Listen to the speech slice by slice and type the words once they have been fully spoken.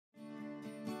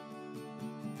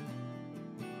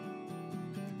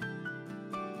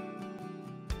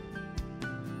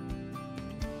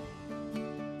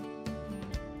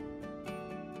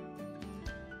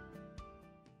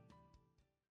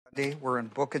We're in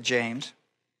book of James,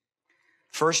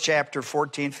 first chapter,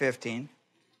 14, 15.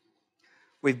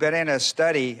 We've been in a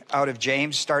study out of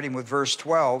James, starting with verse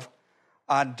 12,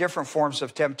 on different forms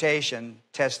of temptation,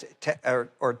 testings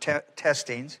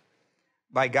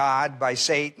by God, by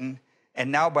Satan,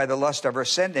 and now by the lust of our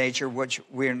sin nature, which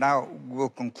will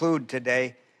conclude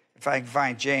today. If I can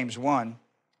find James 1,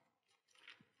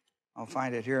 I'll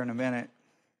find it here in a minute.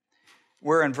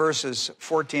 We're in verses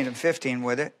 14 and 15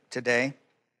 with it today.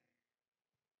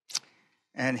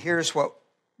 And here's what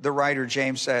the writer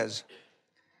James says.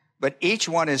 But each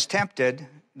one is tempted,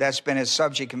 that's been his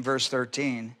subject in verse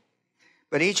 13.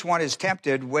 But each one is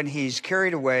tempted when he's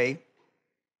carried away,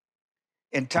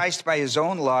 enticed by his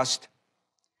own lust.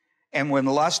 And when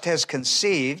lust has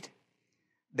conceived,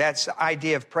 that's the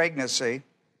idea of pregnancy,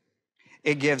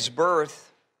 it gives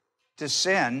birth to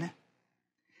sin.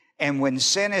 And when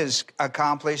sin is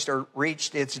accomplished or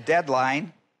reached its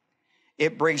deadline,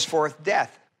 it brings forth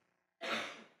death.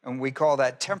 And we call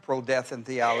that temporal death in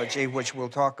theology, which we'll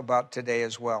talk about today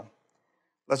as well.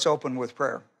 Let's open with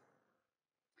prayer.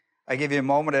 I give you a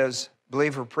moment as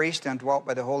believer priest and dwelt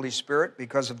by the Holy Spirit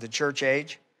because of the church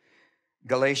age.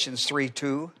 Galatians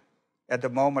 3:2. At the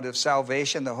moment of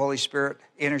salvation, the Holy Spirit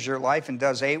enters your life and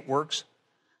does 8 works,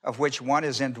 of which one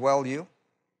is indwell you.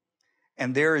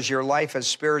 And there is your life as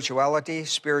spirituality.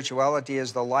 Spirituality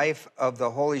is the life of the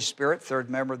Holy Spirit,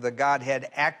 third member of the Godhead,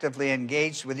 actively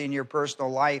engaged within your personal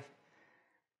life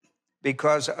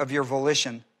because of your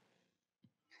volition.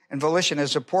 And volition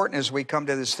is important as we come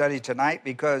to the study tonight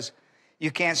because you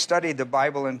can't study the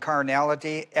Bible in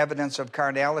carnality. Evidence of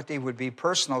carnality would be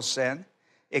personal sin.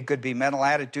 It could be mental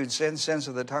attitude sins, sins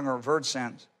of the tongue, or overt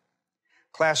sins.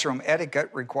 Classroom etiquette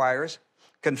requires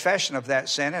confession of that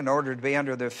sin in order to be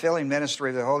under the filling ministry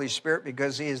of the Holy Spirit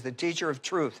because he is the teacher of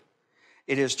truth.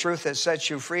 It is truth that sets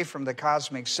you free from the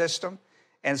cosmic system,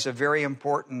 and it's a very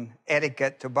important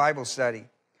etiquette to Bible study.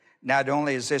 Not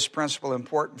only is this principle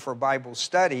important for Bible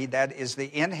study, that is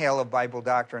the inhale of Bible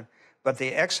doctrine, but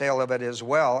the exhale of it as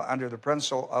well under the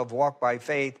principle of walk by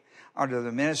faith, under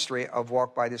the ministry of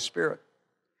walk by the Spirit.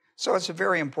 So it's a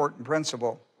very important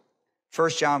principle.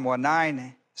 1 John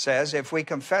 1:9 says, if we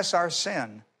confess our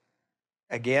sin,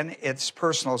 again, it's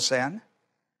personal sin.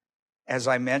 As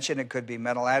I mentioned, it could be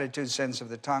mental attitude, sins of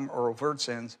the tongue, or overt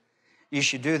sins. You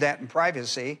should do that in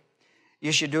privacy.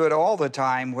 You should do it all the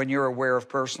time when you're aware of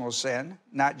personal sin,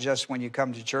 not just when you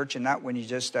come to church and not when you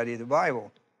just study the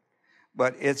Bible.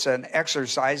 But it's an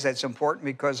exercise that's important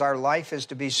because our life is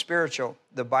to be spiritual.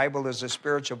 The Bible is a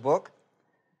spiritual book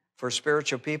for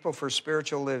spiritual people, for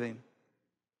spiritual living.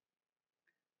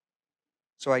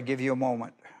 So I give you a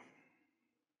moment.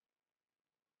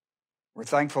 We're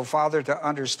thankful, Father, to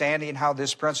understanding how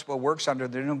this principle works under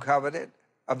the new covenant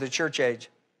of the church age.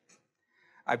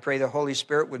 I pray the Holy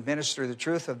Spirit would minister the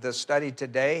truth of this study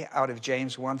today out of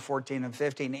James 1, 14 and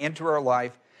 15 into our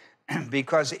life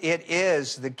because it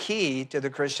is the key to the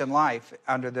Christian life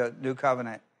under the new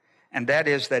covenant. And that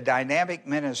is the dynamic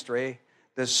ministry,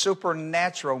 the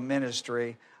supernatural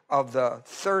ministry of the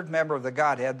third member of the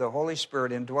Godhead, the Holy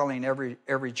Spirit, indwelling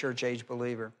every church age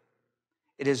believer.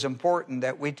 It is important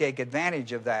that we take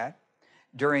advantage of that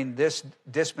during this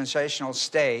dispensational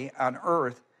stay on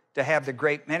earth to have the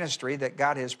great ministry that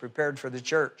God has prepared for the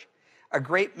church. A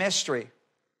great mystery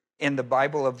in the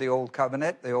Bible of the Old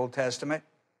Covenant, the Old Testament.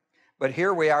 But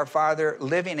here we are, Father,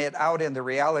 living it out in the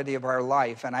reality of our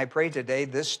life. And I pray today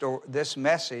this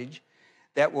message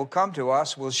that will come to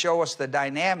us will show us the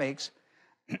dynamics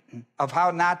of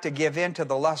how not to give in to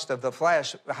the lust of the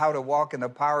flesh, how to walk in the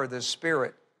power of the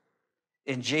Spirit.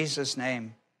 In Jesus'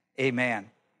 name, amen.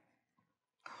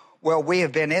 Well, we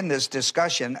have been in this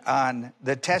discussion on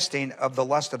the testing of the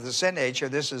lust of the sin nature.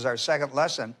 This is our second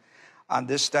lesson on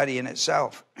this study in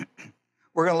itself.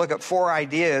 We're going to look at 4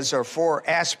 ideas or 4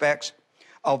 aspects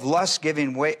of lust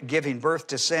giving birth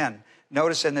to sin.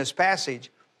 Notice in this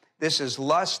passage, this is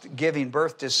lust giving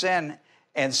birth to sin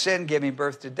and sin giving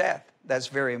birth to death. That's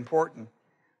very important.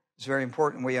 It's very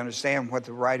important we understand what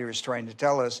the writer is trying to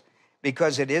tell us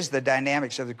because it is the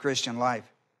dynamics of the Christian life.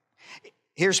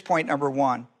 Here's point number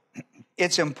 1.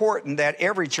 It's important that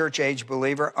every church age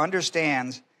believer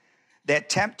understands that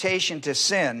temptation to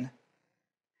sin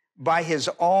by his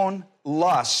own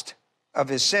lust of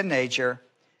his sin nature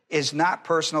is not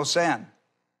personal sin.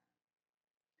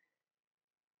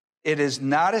 It is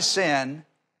not a sin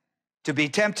to be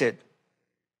tempted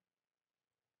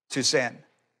to sin.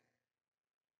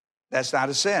 That's not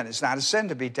a sin. It's not a sin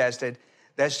to be tested.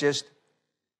 That's just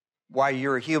why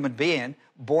you're a human being,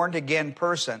 born-again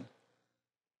person.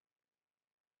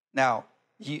 Now,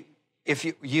 if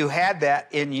you had that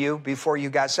in you before you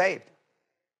got saved.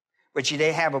 but you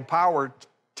didn't have a power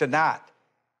to not.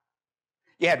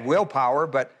 You had willpower,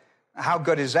 but how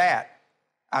good is that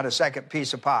on a second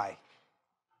piece of pie?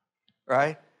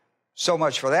 Right? So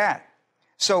much for that.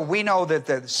 So we know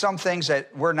that some things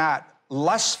that we're not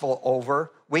lustful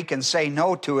over, we can say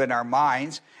no to in our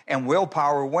minds, and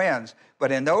willpower wins.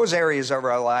 But in those areas of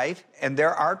our life, and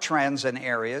there are trends and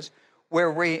areas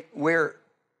where we're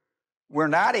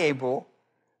not able,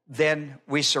 then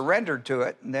we surrender to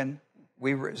it, and then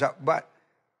we result. But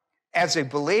as a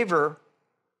believer,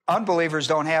 unbelievers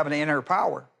don't have an inner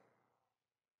power.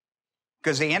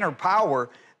 Because the inner power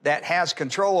that has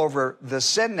control over the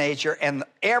sin nature and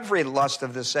every lust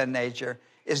of the sin nature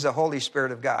is the Holy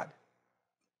Spirit of God.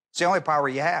 It's the only power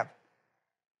you have.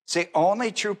 It's the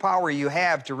only true power you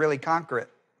have to really conquer it.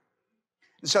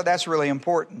 And so that's really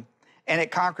important. And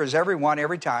it conquers everyone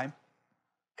every time.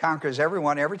 Conquers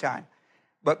everyone every time.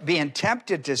 But being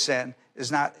tempted to sin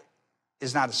is not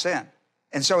a sin.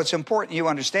 And so it's important you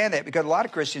understand that, because a lot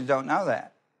of Christians don't know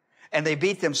that. And they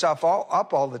beat themselves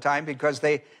up all the time because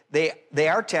they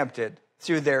are tempted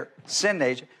through their sin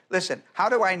nature. Listen, how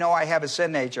do I know I have a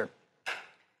sin nature?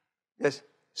 Just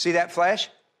see that flesh?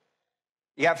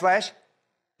 You got flesh?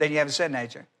 Then you have a sin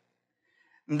nature.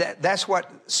 That's what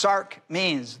sark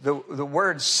means. The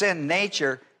word sin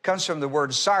nature comes from the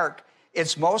word sark.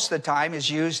 It's most of the time is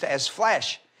used as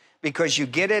flesh because you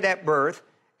get it at birth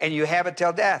and you have it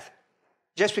till death.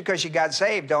 Just because you got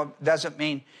saved doesn't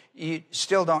mean you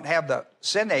still don't have the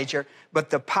sin nature, but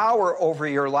the power over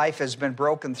your life has been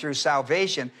broken through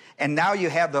salvation, and now you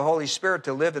have the Holy Spirit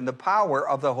to live in the power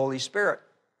of the Holy Spirit.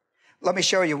 Let me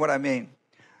show you what I mean.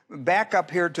 Back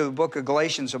up here to the book of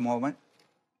Galatians a moment.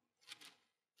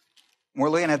 We're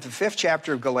looking at the 5th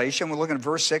chapter of Galatians. We're looking at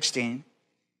verse 16.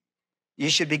 You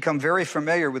should become very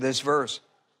familiar with this verse.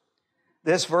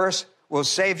 This verse will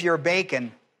save your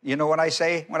bacon. You know what I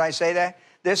say when I say that?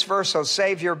 This verse will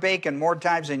save your bacon more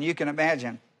times than you can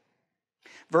imagine.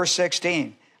 Verse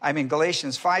 16,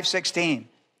 Galatians 5:16.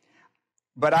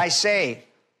 But I say,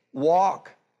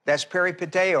 walk, that's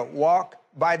peripateo, walk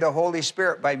by the Holy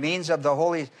Spirit, by means of the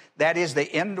Holy, that is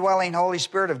the indwelling Holy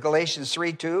Spirit of Galatians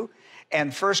 3:2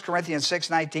 and 1 Corinthians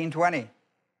 6:19-20.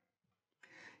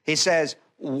 He says,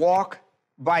 walk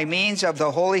by means of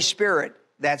the Holy Spirit,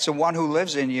 that's the one who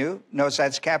lives in you. Notice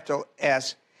that's capital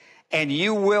S. And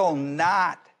you will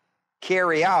not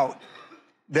carry out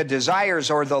the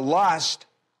desires or the lust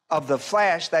of the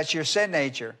flesh. That's your sin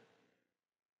nature.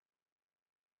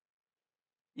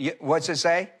 What's it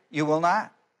say? You will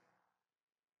not.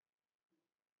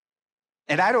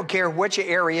 And I don't care which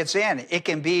area it's in. It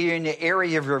can be in the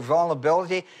area of your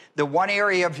vulnerability, the one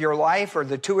area of your life or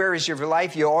the two areas of your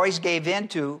life you always gave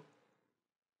into,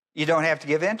 you don't have to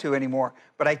give into anymore.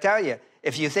 But I tell you,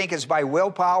 if you think it's by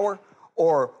willpower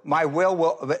or my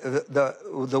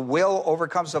the will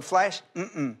overcomes the flesh,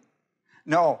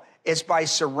 no, it's by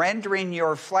surrendering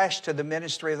your flesh to the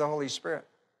ministry of the Holy Spirit.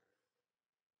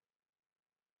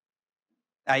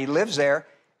 Now, he lives there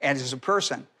and is a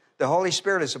person. The Holy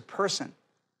Spirit is a person.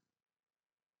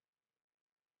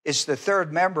 It's the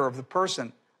third member of the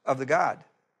person of the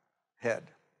Godhead.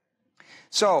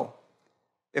 So,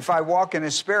 if I walk in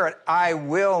the Spirit, I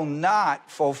will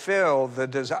not fulfill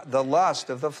the lust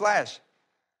of the flesh.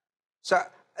 So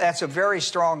that's a very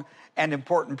strong and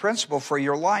important principle for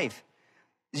your life.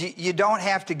 You don't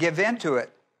have to give in to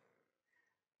it,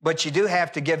 but you do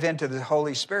have to give in to the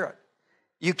Holy Spirit.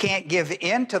 You can't give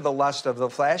in to the lust of the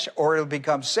flesh or it'll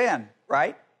become sin,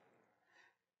 right?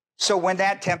 So when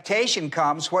that temptation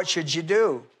comes, what should you do?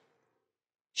 You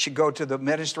should go to the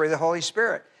ministry of the Holy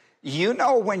Spirit. You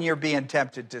know when you're being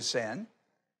tempted to sin,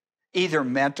 either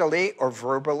mentally or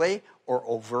verbally or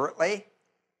overtly.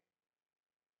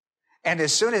 And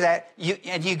as soon as that,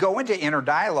 you go into inner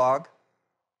dialogue,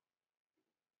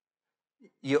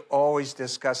 you always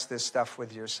discuss this stuff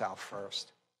with yourself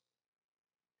first.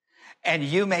 And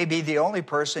you may be the only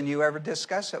person you ever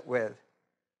discuss it with,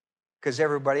 because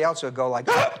everybody else will go like,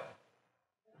 ah!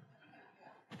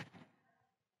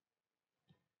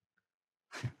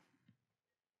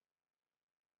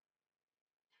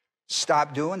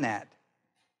 Stop doing that.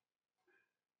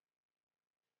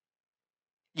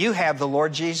 You have the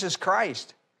Lord Jesus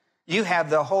Christ. You have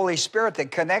the Holy Spirit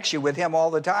that connects you with him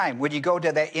all the time. When you go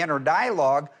to that inner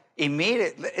dialogue,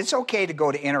 immediately, it's okay to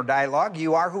go to inner dialogue.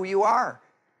 You are who you are.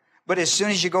 But as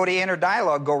soon as you go to inner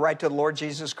dialogue, go right to the Lord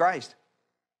Jesus Christ.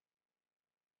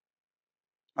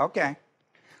 Okay.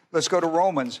 Let's go to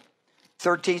Romans.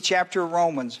 13th chapter of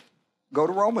Romans. Go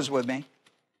to Romans with me.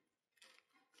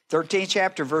 13th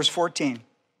chapter, verse 14.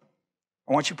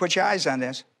 I want you to put your eyes on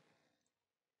this.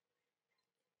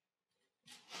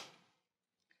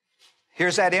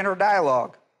 Here's that inner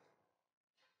dialogue.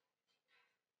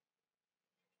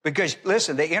 Because,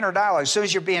 listen, the inner dialogue, as soon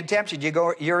as you're being tempted,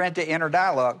 you're into inner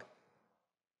dialogue.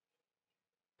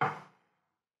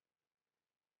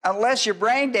 Unless you're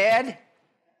brain dead.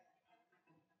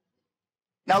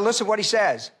 Now listen what he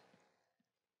says.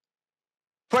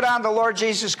 Put on the Lord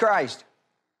Jesus Christ.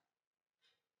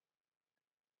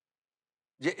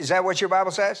 Is that what your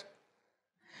Bible says?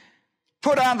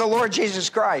 Put on the Lord Jesus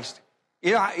Christ.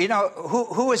 You know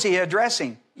who is he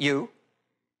addressing? You,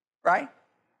 right?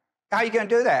 How are you going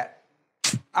to do that?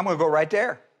 I'm going to go right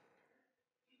there.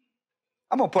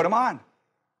 I'm going to put him on.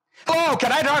 Hello,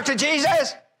 can I talk to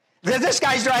Jesus? This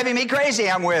guy's driving me crazy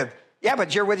I'm with. Yeah,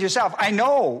 but you're with yourself. I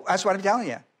know. That's what I'm telling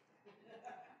you.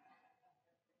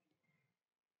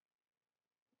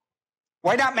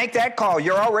 Why not make that call?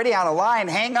 You're already on a line.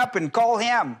 Hang up and call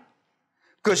him.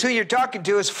 Because who you're talking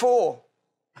to is full.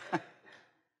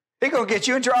 He's going to get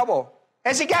you in trouble.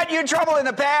 Has he gotten you in trouble in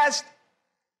the past?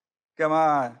 Come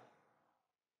on.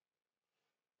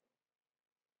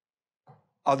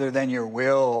 Other than your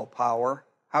willpower.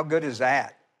 How good is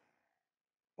that?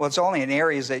 Well, it's only in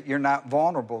areas that you're not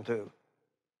vulnerable to.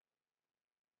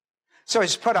 So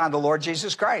he's put on the Lord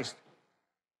Jesus Christ.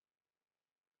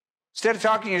 Instead of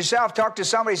talking to yourself, talk to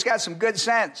somebody who's got some good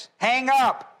sense. Hang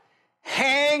up.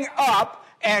 Hang up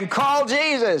and call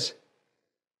Jesus.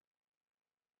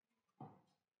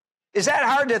 Is that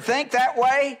hard to think that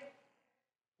way?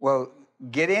 Well,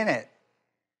 get in it.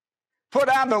 Put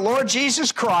on the Lord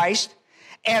Jesus Christ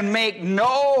and make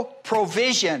no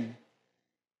provision.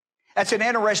 That's an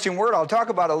interesting word. I'll talk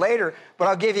about it later, but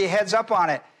I'll give you a heads up on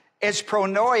it. It's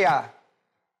pronoia.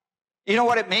 You know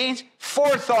what it means?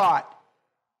 Forethought.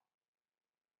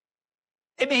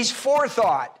 It means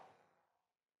forethought.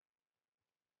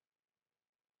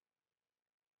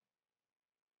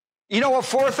 You know what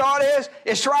forethought is?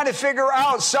 It's trying to figure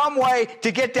out some way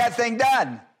to get that thing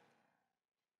done.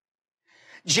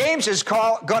 James is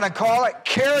going to call it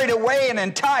carried away and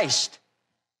enticed.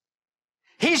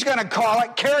 He's going to call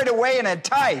it carried away and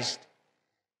enticed.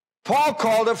 Paul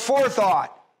called it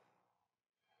forethought.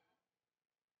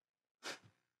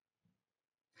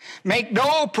 Make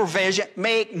no provision.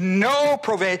 Make no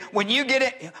provision. When you get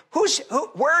it,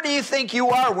 where do you think you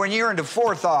are when you're into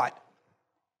forethought?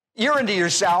 You're into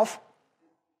yourself.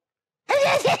 Hang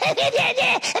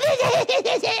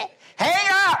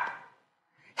up.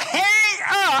 Hang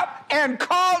up and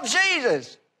call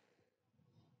Jesus.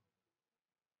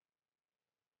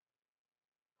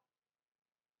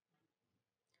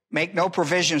 Make no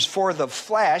provisions for the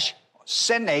flesh,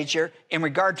 sin nature, in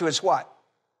regard to its what?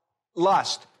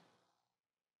 Lust.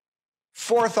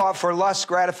 Forethought for lust,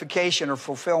 gratification, or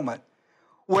fulfillment.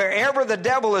 Wherever the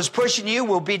devil is pushing you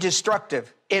will be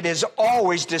destructive. It is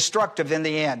always destructive in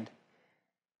the end.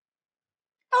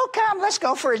 Oh, come, let's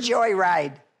go for a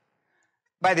joyride.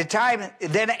 By the time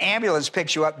then an ambulance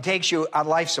picks you up and takes you on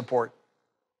life support.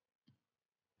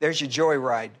 There's your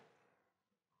joyride.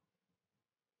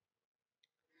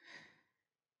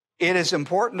 It is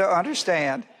important to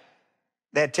understand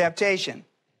that temptation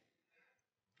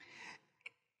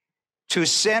to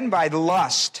sin by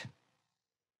lust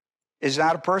is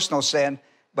not a personal sin,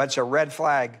 but it's a red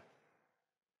flag.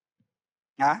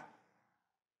 Huh?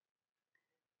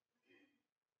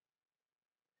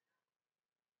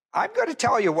 I'm going to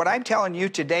tell you what I'm telling you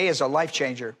today is a life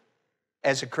changer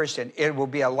as a Christian. It will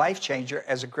be a life changer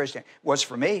as a Christian. It was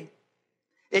for me.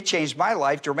 It changed my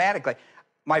life dramatically.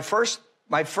 My first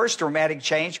dramatic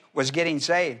change was getting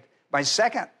saved.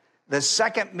 The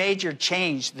second major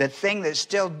change, the thing that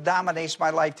still dominates my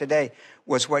life today,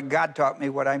 was what God taught me,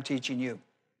 what I'm teaching you.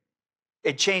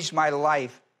 It changed my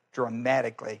life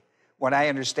dramatically when I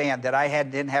understand that I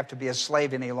didn't have to be a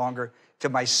slave any longer to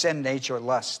my sin nature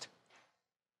lust.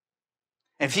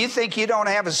 If you think you don't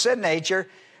have a sin nature,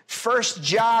 1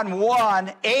 John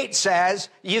 1:8 says,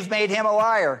 you've made him a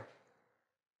liar.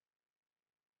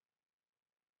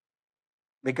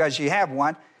 Because you have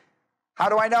one. How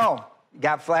do I know? You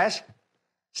got flesh?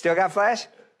 Still got flesh?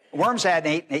 Worms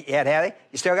hadn't eaten it yet, had they?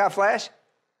 You still got flesh?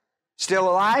 Still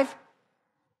alive?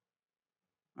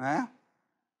 Well,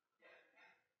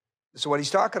 this is what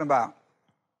he's talking about.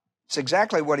 It's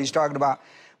exactly what he's talking about.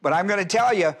 But I'm going to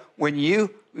tell you, when you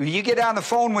get on the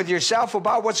phone with yourself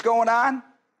about what's going on,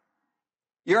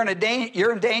 you're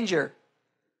in danger.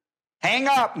 Hang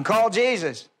up and call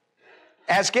Jesus.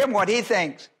 Ask him what he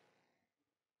thinks.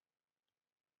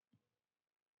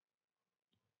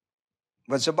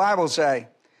 What's the Bible say?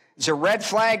 It's a red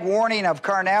flag warning of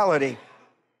carnality.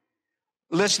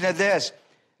 Listen to this.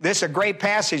 This is a great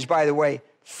passage, by the way.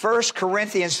 1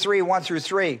 Corinthians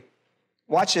 3:1-3.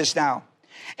 Watch this now.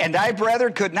 And I,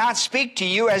 brethren, could not speak to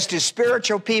you as to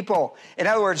spiritual people. In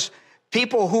other words,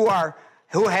 people who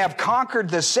have conquered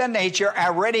the sin nature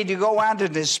are ready to go on to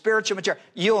the spiritual maturity.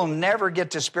 You'll never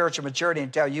get to spiritual maturity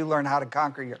until you learn how to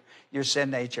conquer your sin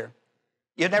nature.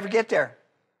 You'll never get there.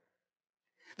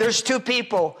 There's two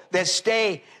people that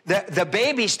stay. The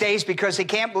baby stays because he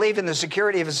can't believe in the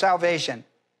security of his salvation.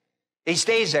 He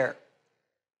stays there.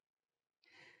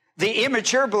 The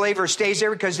immature believer stays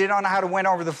there because they don't know how to win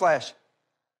over the flesh.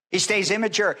 He stays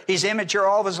immature. He's immature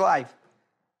all of his life.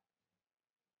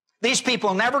 These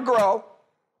people never grow.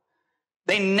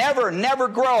 They never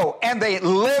grow. And they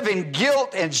live in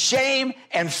guilt and shame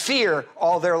and fear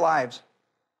all their lives.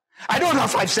 I don't know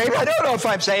if I'm saved. I don't know if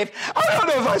I'm saved. I don't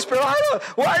know if I'm spiritual.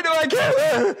 Why do I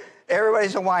care?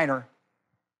 Everybody's a whiner,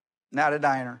 not a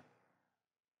diner.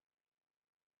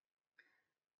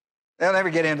 They'll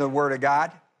never get into the Word of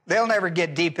God. They'll never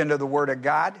get deep into the Word of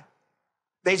God.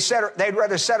 They'd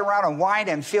rather sit around and whine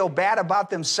and feel bad about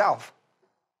themselves.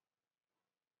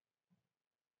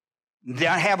 Don't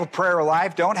have a prayer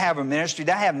life, don't have a ministry,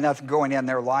 don't have nothing going in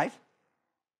their life.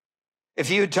 If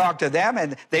you would talk to them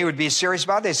and they would be serious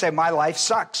about it, they'd say, my life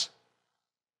sucks.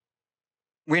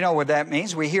 We know what that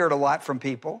means. We hear it a lot from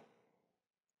people.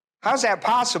 How's that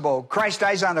possible? Christ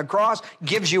dies on the cross,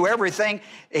 gives you everything.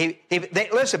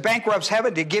 Listen, bankrupts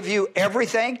heaven to give you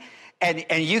everything, and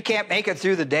you can't make it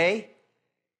through the day.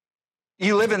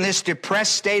 You live in this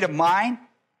depressed state of mind.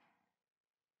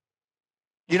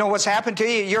 You know what's happened to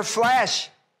you? Your flesh.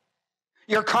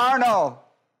 You're carnal.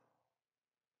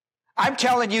 I'm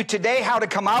telling you today how to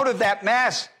come out of that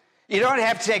mess. You don't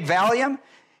have to take Valium.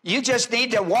 You just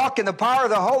need to walk in the power of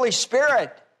the Holy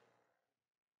Spirit.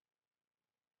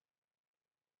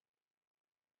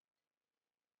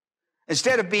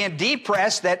 Instead of being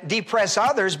depressed that depress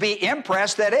others, be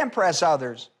impressed that impress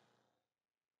others.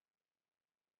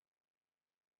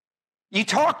 You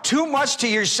talk too much to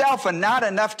yourself and not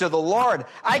enough to the Lord.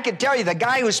 I can tell you the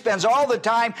guy who spends all the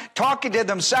time talking to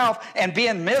themselves and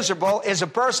being miserable is a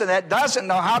person that doesn't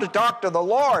know how to talk to the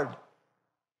Lord.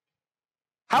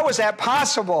 How is that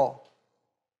possible?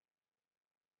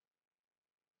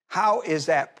 How is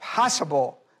that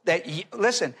possible?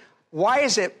 Listen, why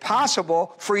is it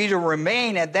possible for you to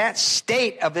remain at that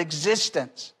state of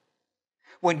existence?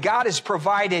 When God has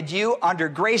provided you under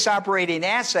grace operating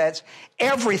assets,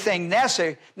 everything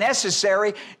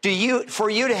necessary for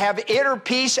you to have inner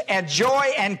peace and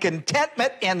joy and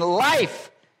contentment in life.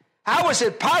 How is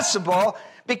it possible?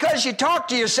 Because you talk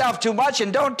to yourself too much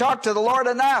and don't talk to the Lord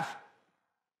enough.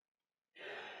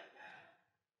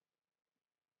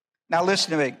 Now listen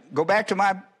to me. Go back to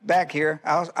my back here.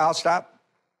 I'll stop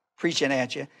preaching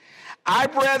at you. I,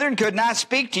 brethren, could not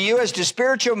speak to you as to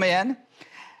spiritual men,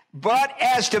 but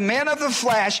as to men of the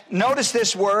flesh. Notice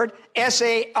this word,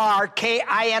 sarkinos.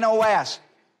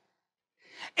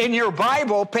 In your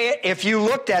Bible, if you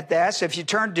looked at this, if you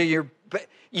turn to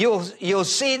you'll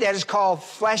see that it's called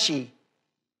fleshy.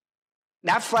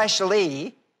 Not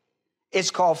fleshly,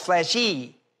 it's called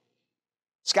fleshy.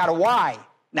 It's got a Y,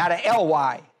 not a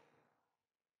L-Y.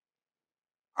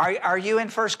 Are you in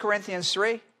 1 Corinthians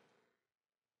 3?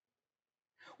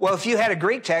 Well, if you had a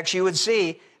Greek text, you would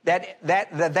see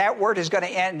that word is going to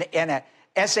end in a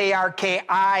sarkinos.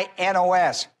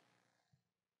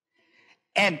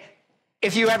 And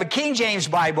if you have a King James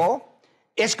Bible,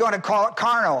 it's going to call it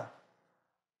carnal.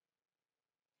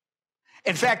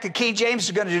 In fact, the King James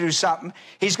is going to do something.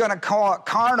 He's going to call it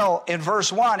carnal in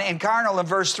verse 1 and carnal in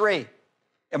verse 3.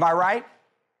 Am I right?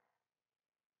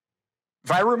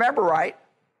 If I remember right.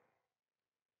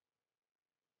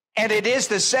 And it is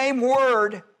the same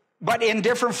word, but in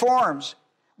different forms.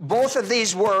 Both of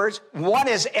these words, one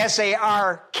is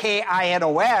sarkinos,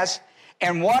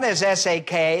 and one is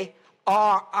sakikos.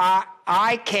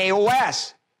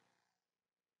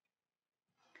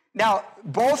 Now,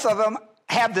 both of them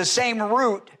have the same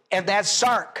root, and that's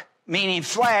sark, meaning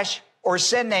flesh or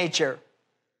sin nature.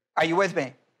 Are you with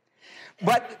me?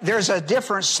 But there's a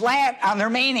different slant on their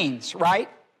meanings, right?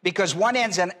 Because one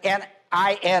ends in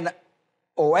N-I-N-O-S,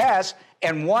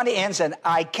 and one ends in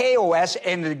I-K-O-S.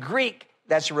 In the Greek,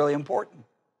 that's really important.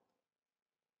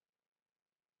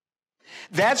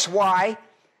 That's why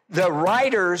the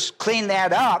writers clean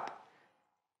that up.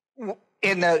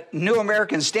 In the New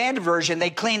American Standard Version, they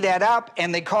cleaned that up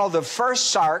and they called the first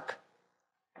sark,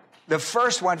 the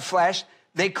first one flesh,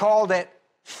 they called it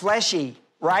fleshy,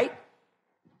 right?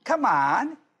 Come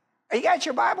on. You got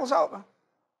your Bibles open?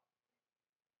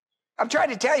 I'm trying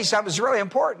to tell you something that's really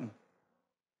important.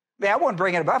 I wouldn't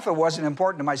bring it up if it wasn't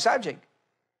important to my subject.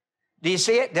 Do you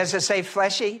see it? Does it say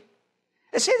fleshy?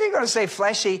 It's either going to say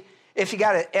fleshy if you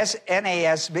got a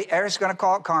NASB, Eric's going to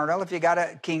call it carnal if you got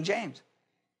a King James.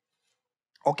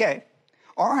 Okay.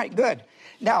 All right, good.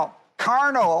 Now,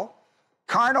 carnal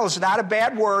is not a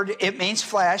bad word. It means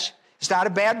flesh. It's not a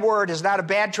bad word. It's not a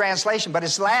bad translation, but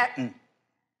it's Latin.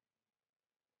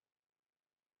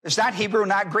 It's not Hebrew,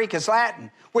 not Greek. It's Latin,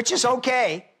 which is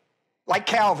okay. Like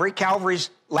Calvary. Calvary's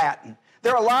Latin.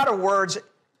 There are a lot of words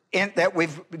that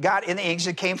we've got in the English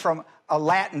that came from a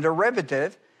Latin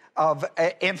derivative of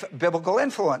biblical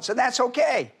influence, and that's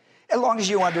okay, as long as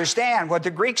you understand what the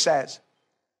Greek says.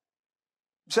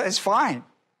 So it's fine.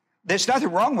 There's nothing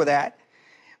wrong with that.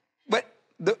 But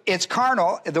it's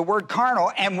carnal, the word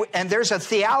carnal, and there's a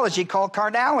theology called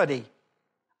carnality,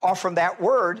 all from that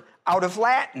word out of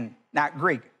Latin, not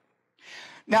Greek.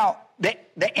 Now, the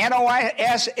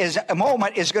NOIS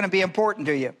is going to be important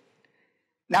to you.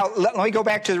 Now, let me go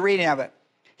back to the reading of it.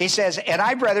 He says, and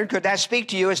I, brethren, could not speak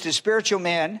to you as to spiritual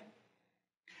men,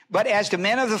 but as to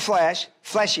men of the flesh,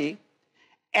 fleshy,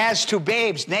 as to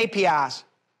babes, nepios.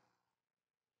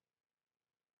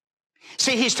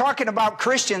 See, he's talking about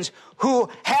Christians who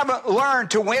haven't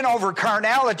learned to win over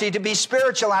carnality to be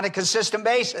spiritual on a consistent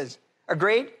basis.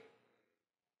 Agreed?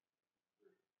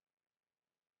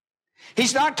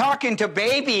 He's not talking to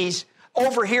babies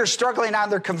over here struggling on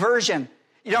their conversion.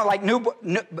 You know, like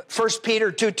 1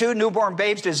 Peter 2:2, newborn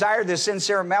babes desire the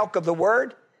sincere milk of the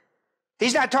word.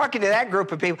 He's not talking to that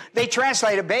group of people. They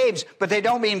translate it babes, but they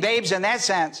don't mean babes in that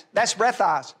sense. That's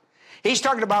breathos. He's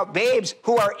talking about babes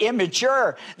who are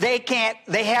immature. They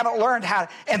haven't learned how.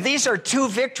 And these are two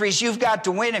victories you've got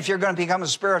to win if you're going to become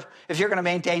if you're going to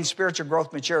maintain spiritual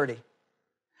growth maturity.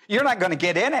 You're not going to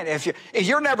get in it. If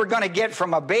you're never going to get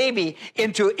from a baby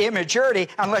into immaturity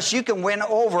unless you can win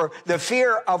over the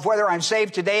fear of whether I'm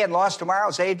saved today and lost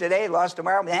tomorrow, saved today, lost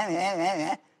tomorrow.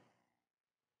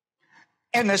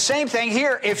 And the same thing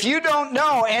here. If you don't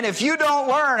know and if you don't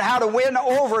learn how to win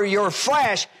over your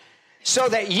flesh so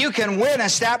that you can win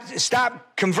and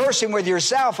stop conversing with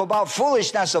yourself about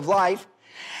foolishness of life,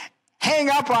 hang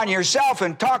up on yourself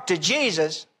and talk to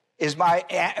Jesus is my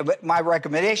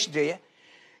recommendation to you.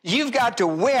 You've got to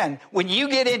win. When you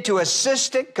get into a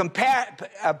cystic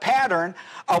pattern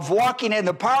of walking in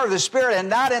the power of the Spirit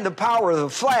and not in the power of the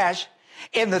flesh,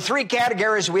 in the three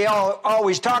categories we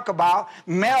always talk about,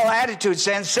 mental attitude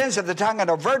sins, sins of the tongue, and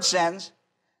overt sins,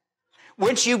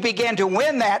 once you begin to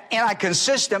win that in a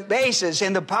consistent basis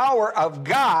in the power of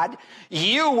God,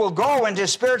 you will go into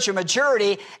spiritual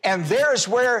maturity, and there's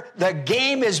where the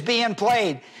game is being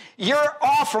played. You're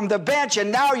off from the bench,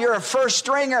 and now you're a first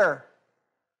stringer.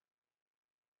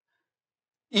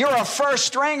 You're a first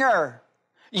stringer.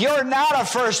 You're not a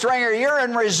first stringer. You're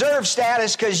in reserve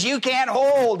status because you can't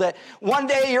hold it. One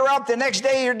day you're up, the next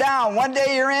day you're down. One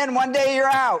day you're in, one day you're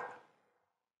out.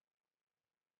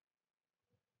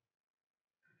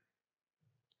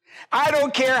 I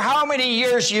don't care how many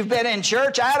years you've been in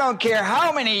church. I don't care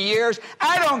how many years.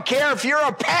 I don't care if you're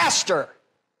a pastor.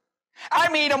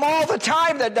 I meet them all the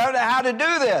time that don't know how to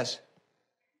do this.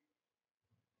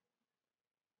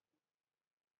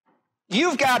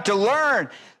 You've got to learn.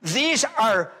 These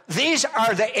are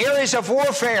the areas of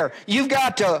warfare. You've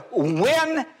got to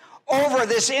win over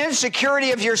this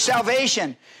insecurity of your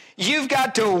salvation. You've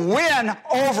got to win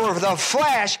over the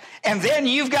flesh, and then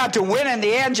you've got to win in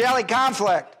the angelic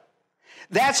conflict.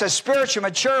 That's a spiritual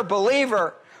mature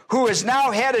believer who is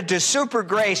now headed to super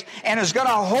grace and is going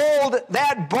to hold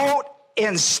that boat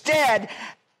instead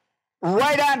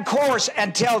right on course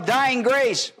until dying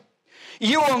grace.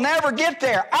 You will never get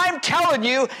there. I'm telling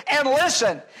you, and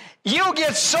listen, you'll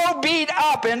get so beat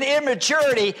up in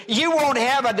immaturity, you won't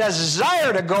have a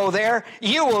desire to go there.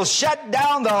 You will shut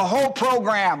down the whole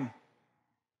program.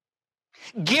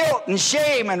 Guilt and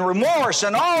shame and remorse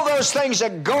and all those things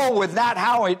that go with not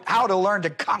how to learn to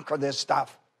conquer this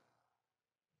stuff.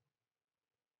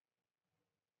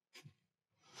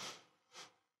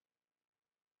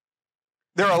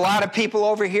 There are a lot of people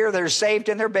over here that are saved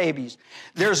and they're babies.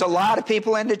 There's a lot of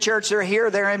people in the church that are here,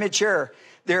 they're immature.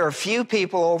 There are a few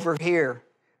people over here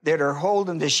that are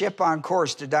holding the ship on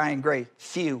course to dying great.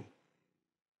 Few.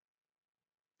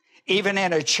 Even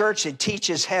in a church that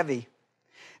teaches heavy.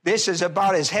 This is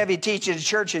about as heavy teaching a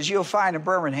church as you'll find in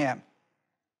Birmingham,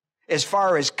 as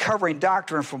far as covering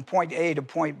doctrine from point A to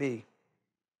point B.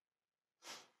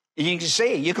 You can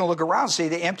see, you can look around and see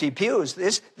the empty pews.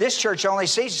 This church only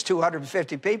seats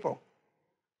 250 people.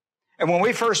 And when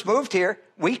we first moved here,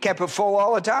 we kept it full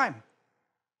all the time.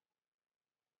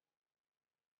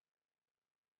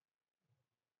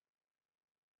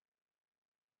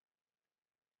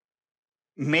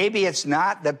 Maybe it's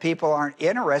not that people aren't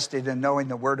interested in knowing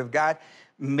the Word of God.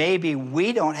 Maybe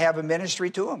we don't have a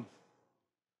ministry to them.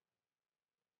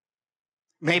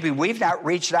 Maybe we've not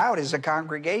reached out as a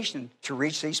congregation to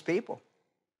reach these people.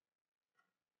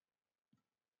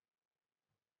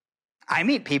 I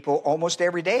meet people almost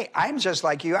every day. I'm just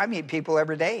like you. I meet people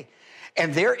every day.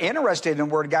 And they're interested in the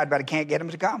Word of God, but I can't get them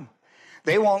to come.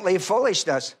 They won't leave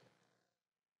foolishness.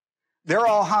 They're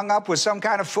all hung up with some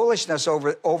kind of foolishness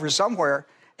over somewhere,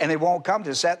 and they won't come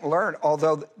to sit and learn,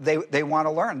 although they want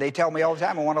to learn. They tell me all the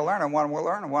time, I want to learn, I want to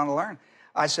learn, I want to learn.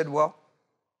 I said, well,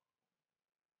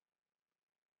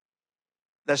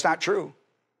 that's not true.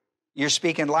 You're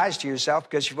speaking lies to yourself,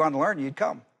 because if you want to learn, you'd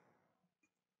come.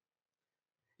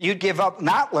 You'd give up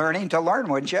not learning to learn,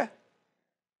 wouldn't you?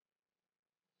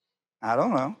 I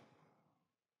don't know.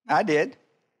 I did.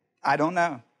 I don't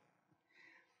know.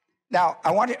 Now, I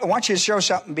want you to show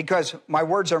something, because my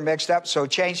words are mixed up, so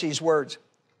change these words.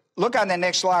 Look on the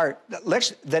next slide.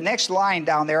 The next line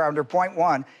down there under point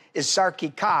 1 is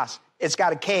sarkikos. It's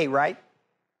got a K, right?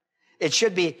 It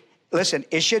should be, listen,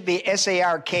 it should be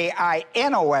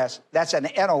sarkinos. That's an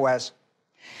NOS.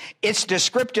 It's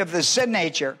descriptive of the sin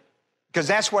nature, because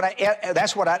that's what an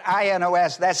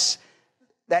INOS,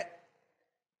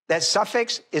 that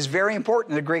suffix is very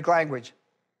important in the Greek language.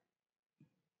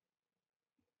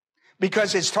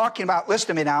 Because it's talking about, listen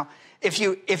to me now, if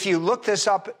you look this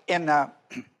up in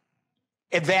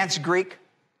advanced Greek,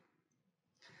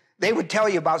 they would tell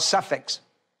you about suffix.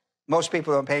 Most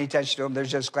people don't pay attention to them. They're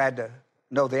just glad to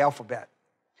know the alphabet.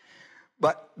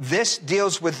 But this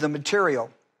deals with the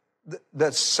material,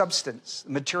 the substance,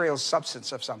 the material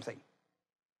substance of something.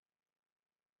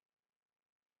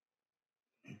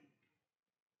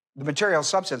 The material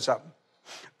substance of them.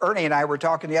 Ernie and I were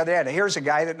talking the other day, and here's a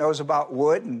guy that knows about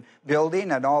wood and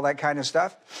building and all that kind of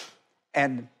stuff.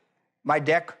 And my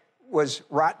deck was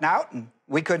rotting out, and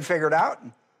we couldn't figure it out.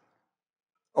 And,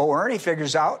 Ernie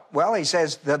figures out, well, he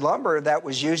says the lumber that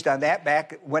was used on that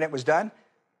back when it was done,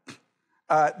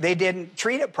 they didn't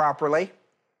treat it properly.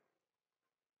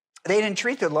 They didn't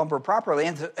treat the lumber properly,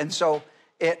 and so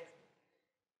it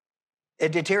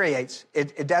deteriorates.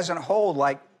 It doesn't hold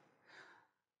like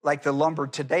the lumber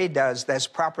today does, that's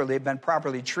been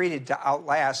properly treated to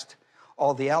outlast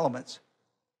all the elements.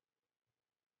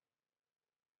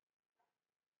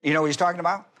 You know what he's talking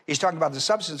about? He's talking about the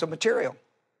substance of material.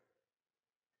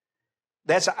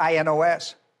 That's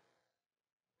INOS.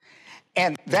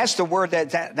 And that's the word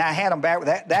that I had them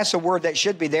back. That's the word that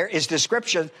should be there, is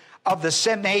description of the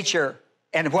sin nature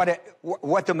and what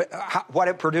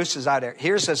it produces out there.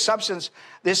 Here's the substance.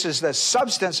 This is the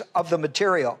substance of the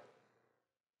material.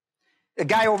 The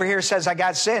guy over here says, I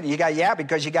got sin.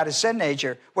 Because you got a sin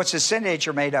nature. What's the sin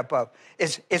nature made up of?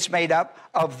 It's made up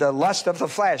of the lust of the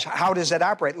flesh. How does it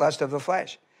operate, lust of the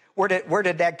flesh? Where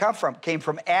did that come from? It came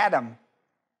from Adam.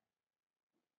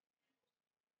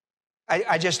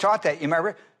 I just taught that. You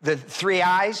remember? The 3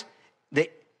 eyes, the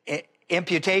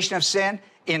imputation of sin,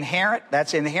 inherent,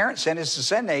 that's inherent sin, is the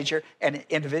sin nature, and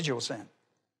individual sin.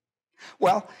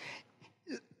 Well,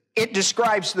 it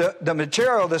describes the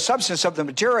material, the substance of the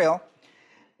material,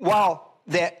 while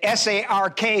the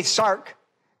sark,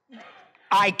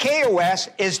 IKOS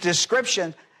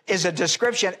is a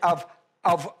description of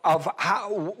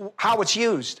how it's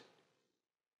used.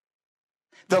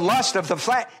 The lust of the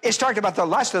flesh. It's talking about the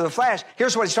lust of the flesh.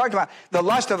 Here's what he's talking about. The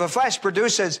lust of the flesh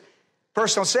produces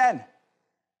personal sin.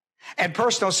 And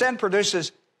personal sin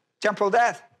produces temporal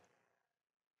death.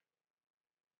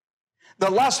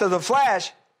 The lust of the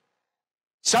flesh,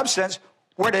 substance,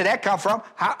 where did that come from?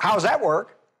 How does that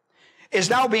work? Is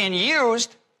now being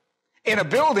used in a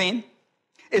building,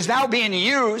 is now being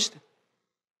used.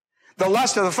 The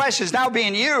lust of the flesh is now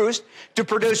being used to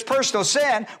produce personal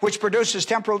sin, which produces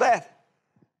temporal death.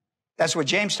 That's what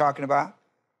James is talking about.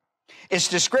 It's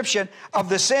description of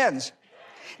the sins.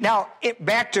 Now,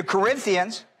 back to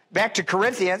Corinthians,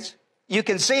 you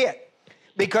can see it.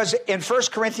 Because in 1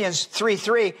 Corinthians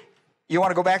 3:3, you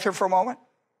want to go back there for a moment?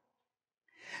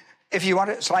 If you want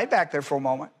to slide back there for a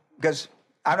moment, because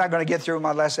I'm not going to get through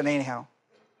my lesson anyhow.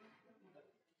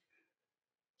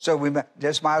 So we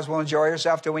just might as well enjoy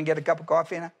yourself till we can get a cup of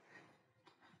coffee now.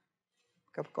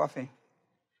 Cup of coffee.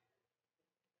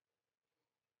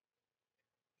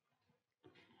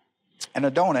 And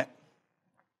a donut.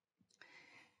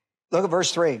 Look at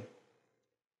verse 3.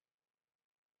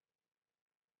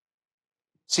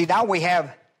 See, now we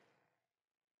have,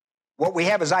 what we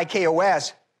have is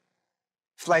IKOS,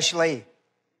 fleshly.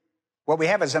 What we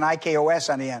have is an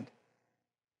IKOS on the end.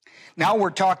 Now we're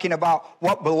talking about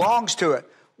what belongs to it.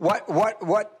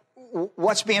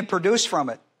 What's being produced from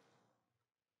it.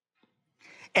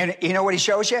 And you know what he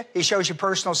shows you? He shows you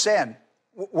personal sin.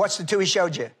 What's the two he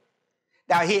showed you?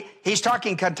 Now, he's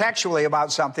talking contextually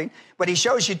about something, but he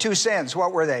shows you two sins.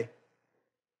 What were they?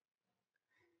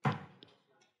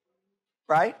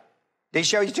 Right? Did he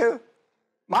show you two?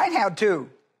 Mine had two.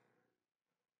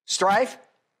 Strife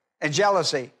and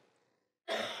jealousy.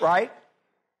 Right?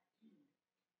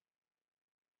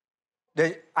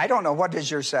 I don't know. What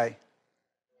does yours say?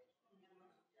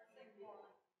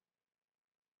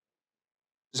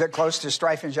 Is it close to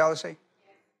strife and jealousy?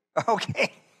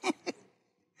 Okay.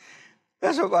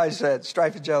 That's what I said,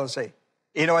 strife and jealousy.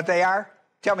 You know what they are?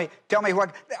 Tell me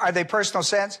what, are they personal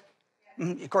sins?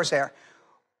 Mm-hmm, of course they are.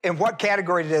 In what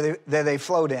category do they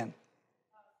float in?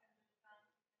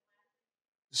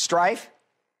 Strife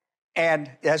and,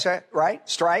 that's right?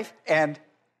 Strife and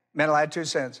mental attitude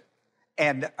sins.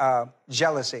 And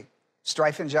jealousy.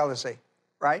 Strife and jealousy,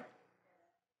 right?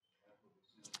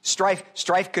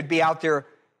 Strife could be out there.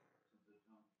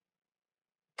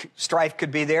 Strife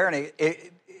could be there, and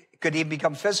it could even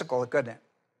become physical, couldn't it?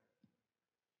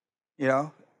 You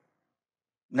know?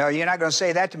 No, you're not going to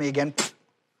say that to me again.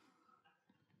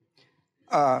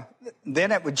 Then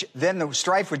the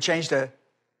strife would change to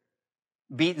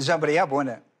beating somebody up,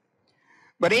 wouldn't it?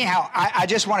 But anyhow, I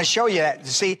just want to show you that.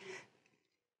 See,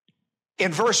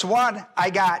 in verse 1,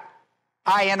 I got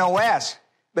I-N-O-S.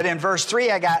 But in verse 3,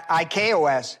 I got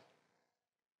I-K-O-S.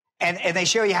 And they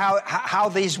show you how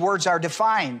these words are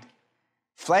defined.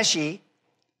 Fleshy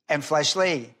and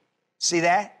fleshly. See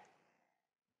that?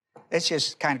 It's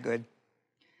just kind of good.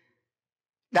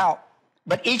 Now,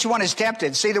 but each one is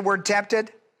tempted. See the word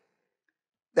tempted?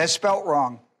 That's spelt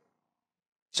wrong.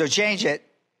 So change it.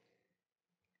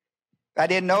 I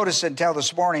didn't notice it until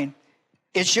this morning.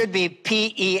 It should be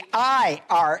P-E-I-R-A-Z-O.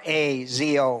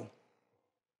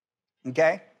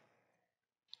 Okay?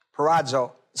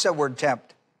 Perazzo. It's a word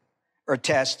tempt or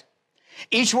test.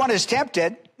 Each one is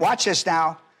tempted. Watch this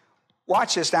now.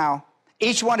 Watch this now.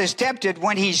 Each one is tempted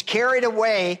when he's carried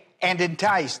away and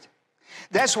enticed.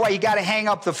 That's why you got to hang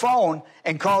up the phone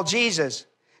and call Jesus.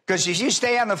 Because if you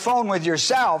stay on the phone with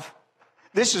yourself,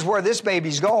 this is where this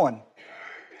baby's going.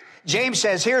 James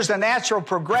says, here's the natural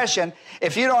progression.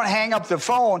 If you don't hang up the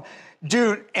phone,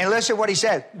 and listen to what he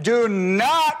said, do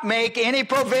not make any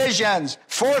provisions,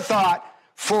 forethought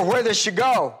for where this should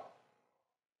go.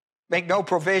 Make no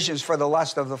provisions for the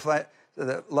lust of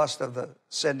the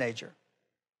sin nature.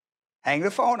 Hang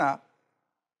the phone up.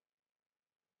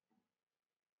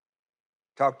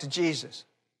 Talk to Jesus.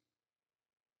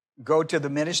 Go to the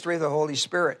ministry of the Holy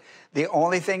Spirit. The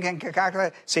only thing can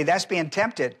calculate, see, that's being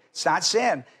tempted. It's not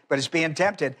sin, but it's being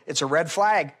tempted. It's a red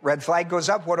flag. Red flag goes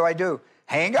up. What do?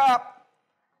 Hang up.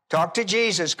 Talk to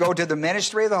Jesus. Go to the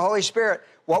ministry of the Holy Spirit.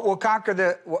 What will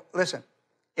conquer listen,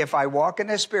 if I walk in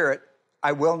the Spirit,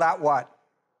 I will not what?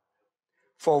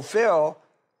 Fulfill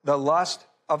the lust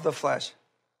of the flesh.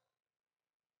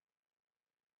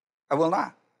 I will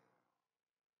not.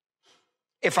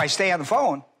 If I stay on the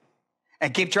phone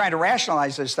and keep trying to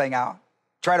rationalize this thing out,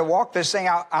 try to walk this thing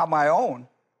out on my own,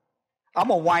 I'm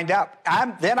going to wind up.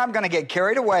 Then I'm going to get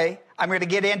carried away. I'm going to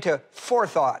get into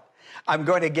forethought. I'm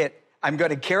going to get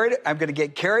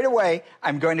carried away.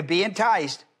 I'm going to be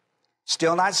enticed.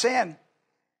 Still not sin.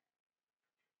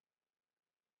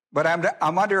 But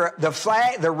I'm under the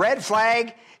flag, the red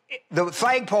flag. The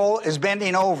flagpole is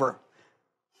bending over.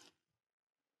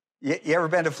 You ever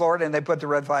been to Florida and they put the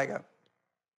red flag up?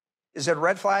 Is it a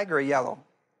red flag or a yellow?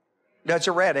 No, it's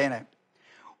a red, ain't it?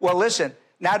 Well, listen,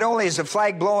 not only is the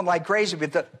flag blowing like crazy,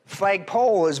 but the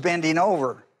flagpole is bending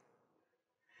over.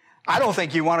 I don't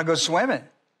think you want to go swimming.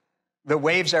 The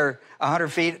waves are 100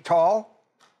 feet tall.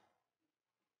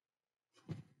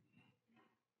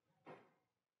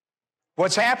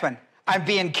 What's happened? I'm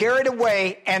being carried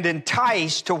away and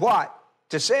enticed to what?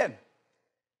 To sin.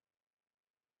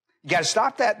 You got to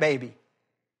stop that baby.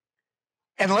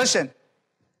 And listen,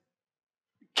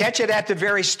 catch it at the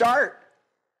very start.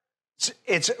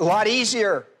 It's a lot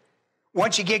easier.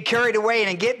 Once you get carried away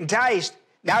and get enticed,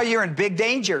 now you're in big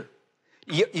danger.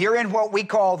 You're in what we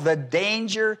call the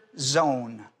danger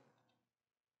zone.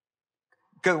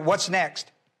 What's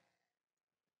next?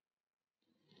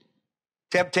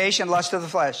 Temptation, lust of the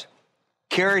flesh.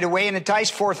 Carried away and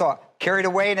enticed, forethought. Carried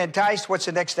away and enticed, what's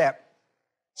the next step?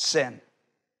 Sin.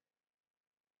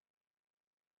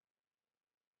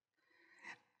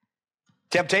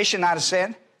 Temptation, not a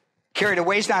sin. Carried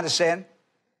away is not a sin.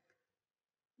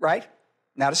 Right?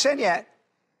 Not a sin yet.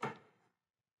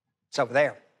 It's over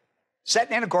there.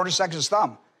 Setting in a corner, sucks his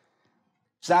thumb.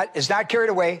 It's not carried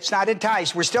away. It's not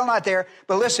enticed. We're still not there.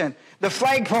 But listen, the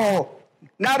flagpole,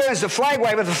 not only is the flag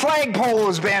wave, but the flagpole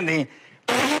is bending.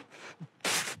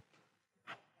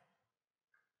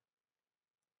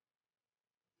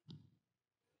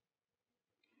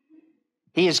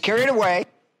 He is carried away.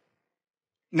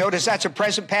 Notice that's a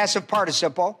present passive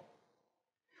participle,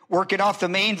 working off the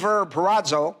main verb,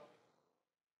 parazo.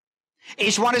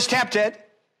 Each one is tempted,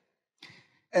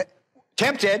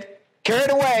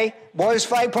 carried away. Boy, this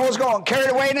flagpole's going.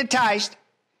 Carried away and enticed.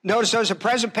 Notice those are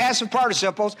present passive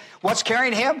participles. What's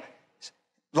carrying him?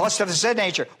 Lust of the sin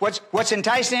nature. What's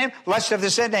enticing him? Lust of the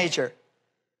sin nature.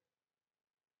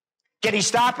 Can he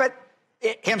stop it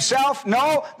himself?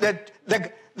 No.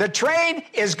 The train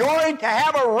is going to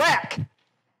have a wreck.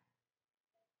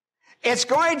 It's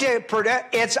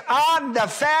on the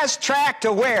fast track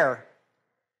to where?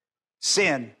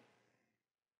 Sin.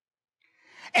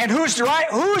 And who is the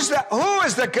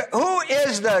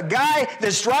guy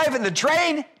that's driving the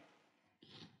train?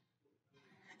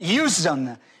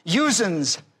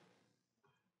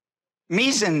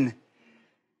 Meeson.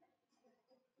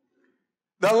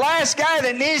 The last guy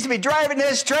that needs to be driving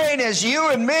this train is you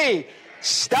and me.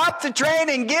 Stop the train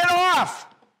and get off.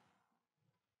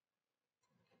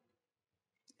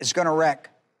 It's going to wreck.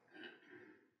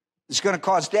 It's going to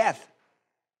cause death.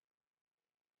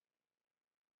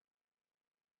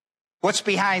 What's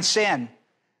behind sin?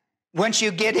 Once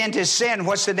you get into sin,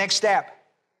 what's the next step?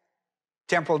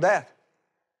 Temporal death.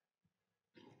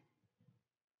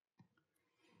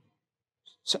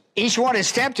 So each one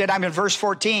is tempted. I'm in verse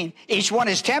 14. Each one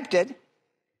is tempted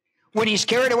when he's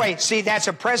carried away. See, that's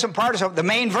a present participle. The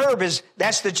main verb is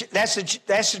that's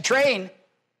the train.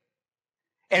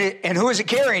 And who is it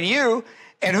carrying? You.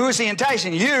 And who is he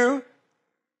enticing? You.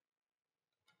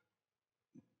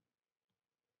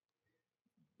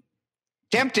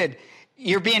 Tempted.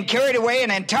 You're being carried away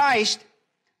and enticed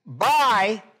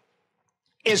by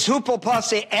is hupo plus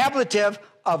the ablative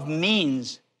of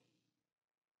means.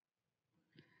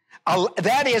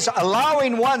 That is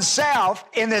allowing oneself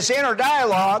in this inner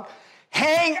dialogue,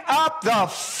 hang up the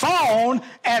phone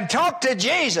and talk to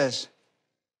Jesus.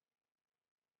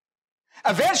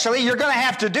 Eventually, you're going to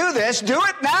have to do this. Do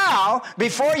it now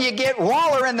before you get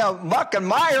waller in the muck and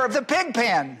mire of the pig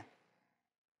pen.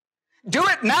 Do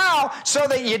it now so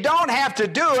that you don't have to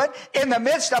do it in the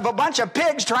midst of a bunch of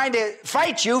pigs trying to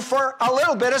fight you for a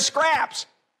little bit of scraps.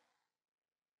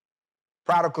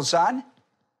 Prodigal son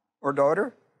or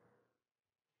daughter.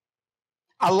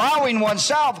 Allowing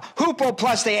oneself, hupo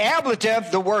plus the ablative,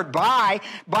 the word by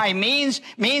means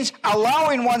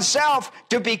allowing oneself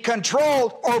to be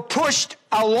controlled or pushed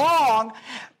along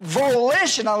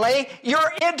volitionally.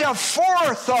 You're into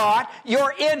forethought,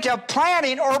 you're into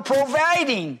planning or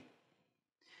providing.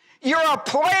 You're a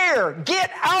player. Get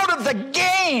out of the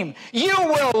game. You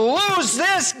will lose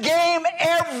this game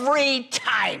every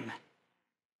time.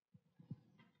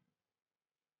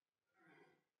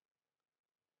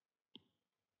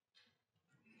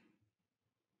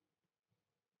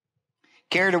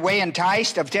 Carried away,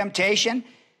 enticed of temptation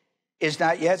is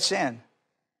not yet sin.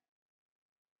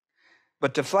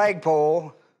 But the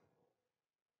flagpole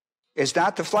is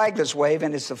not the flag that's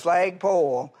waving, it's the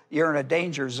flagpole. You're in a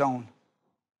danger zone.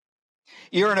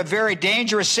 You're in a very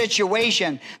dangerous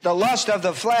situation. The lust of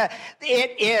the flesh,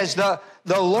 it is the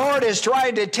Lord is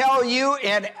trying to tell you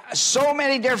in so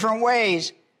many different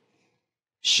ways,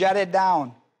 shut it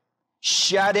down.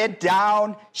 Shut it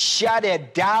down. Shut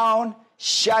it down.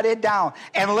 Shut it down.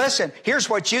 And listen, here's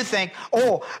what you think.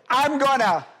 Oh, I'm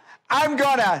gonna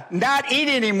not eat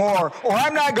anymore, or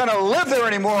I'm not gonna live there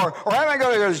anymore, or I'm not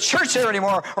gonna go to church there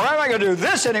anymore, or I'm not gonna do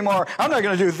this anymore, I'm not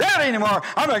gonna do that anymore,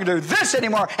 I'm not gonna do this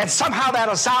anymore, and somehow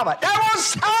that'll solve it. That won't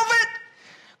solve it.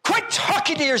 Quit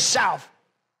talking to yourself.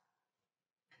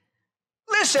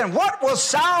 Listen, what will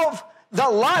solve the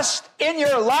lust in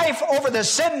your life over the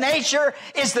sin nature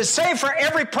is the same for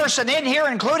every person in here,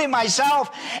 including myself.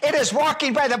 It is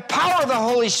walking by the power of the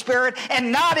Holy Spirit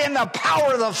and not in the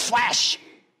power of the flesh.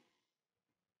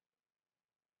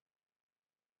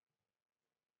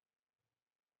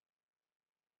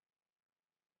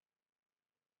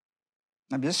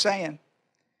 I'm just saying.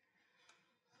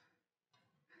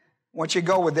 Once you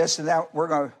go with this, and that we're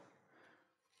going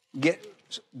to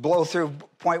blow through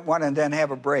point one and then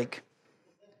have a break.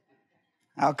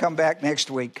 I'll come back next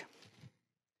week.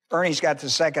 Ernie's got the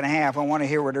second half. I want to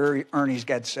hear what Ernie's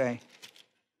got to say.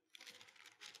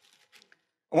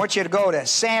 I want you to go to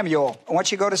Samuel.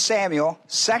 2 Samuel.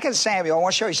 I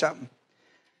want to show you something.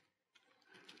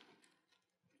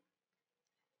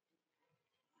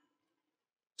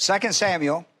 Second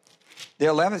Samuel, the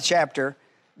 11th chapter.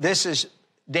 This is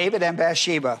David and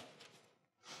Bathsheba.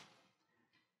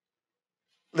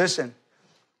 Listen.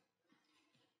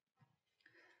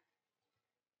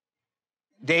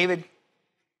 David,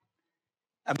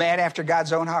 a man after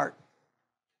God's own heart.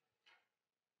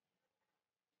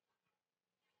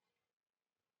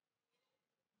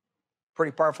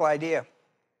 Pretty powerful idea.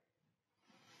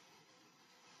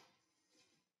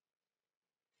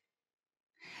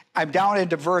 I'm down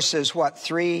into verses,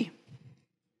 3,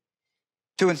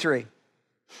 2 and 3.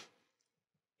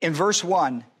 In verse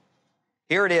 1,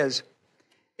 here it is.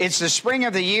 It's the spring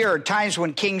of the year, times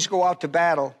when kings go out to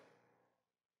battle.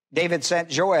 David sent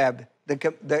Joab,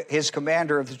 his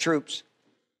commander of the troops,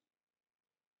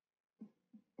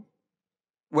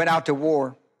 went out to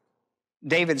war.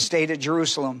 David stayed at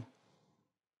Jerusalem.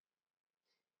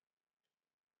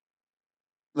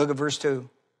 Look at verse 2.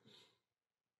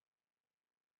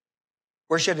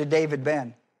 Where should have David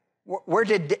been?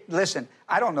 Listen,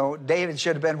 I don't know, David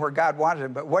should have been where God wanted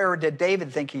him, but where did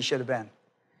David think he should have been?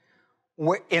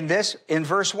 In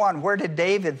verse 1, where did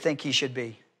David think he should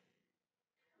be?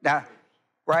 Now,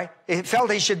 right? He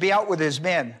felt he should be out with his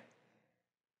men,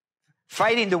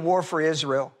 fighting the war for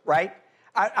Israel, right?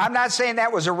 I'm not saying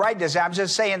that was a right decision. I'm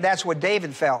just saying that's what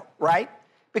David felt, right?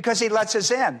 Because he lets us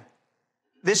in.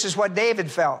 This is what David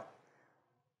felt.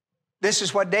 This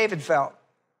is what David felt.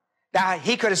 Now,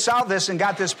 he could have solved this and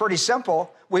got this pretty simple.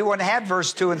 We wouldn't have had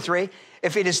verse 2 and 3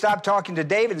 if he'd have stopped talking to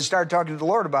David and started talking to the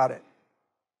Lord about it.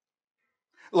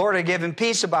 The Lord would give him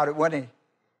peace about it, wouldn't he?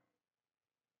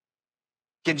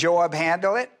 Can Joab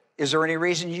handle it? Is there any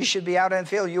reason you should be out in the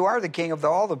field? You are the king of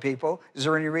all the people. Is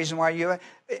there any reason why you...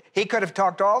 He could have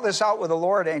talked all this out with the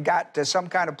Lord and got to some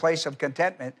kind of place of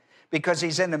contentment because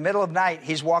he's in the middle of the night.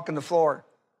 He's walking the floor.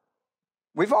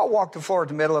 We've all walked the floor at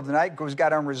the middle of the night because we've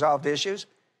got unresolved issues.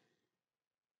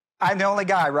 I'm the only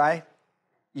guy, right?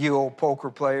 You old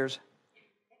poker players.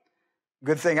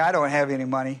 Good thing I don't have any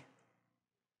money.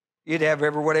 You'd have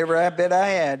whatever I bet I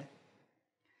had.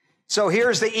 So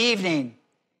here's the evening.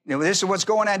 You know, this is what's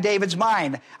going on David's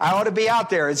mind. I ought to be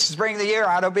out there. It's the spring of the year.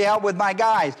 I ought to be out with my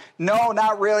guys. No,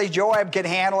 not really. Joab can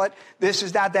handle it. This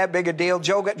is not that big a deal.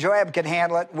 Joab can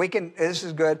handle it. This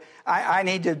is good. I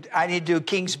need to do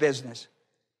king's business.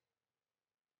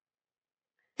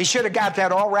 He should have got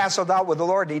that all wrestled out with the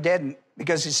Lord, and he didn't,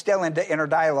 because he's still into inner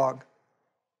dialogue.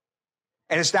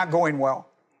 And it's not going well,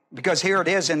 because here it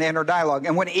is in the inner dialogue.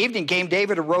 And when evening came,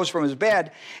 David arose from his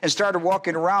bed and started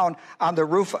walking around on the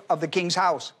roof of the king's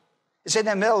house. It's in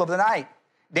the middle of the night.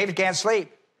 David can't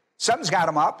sleep. Something's got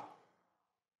him up.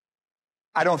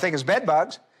 I don't think it's bed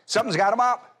bugs. Something's got him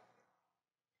up.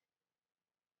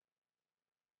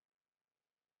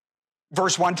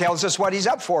 Verse 1 tells us what he's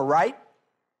up for, right?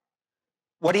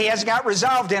 What he has got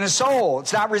resolved in his soul.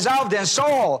 It's not resolved in his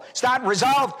soul. It's not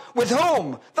resolved with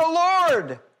whom? The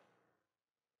Lord.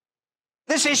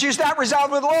 This issue's not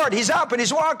resolved with the Lord. He's up and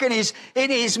he's walking.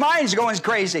 His mind's going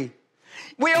crazy.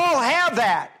 We all have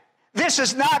that. This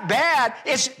is not bad.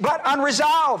 But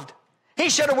unresolved.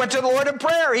 He should have went to the Lord in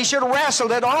prayer. He should have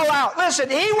wrestled it all out. Listen,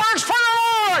 he works for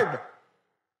the Lord.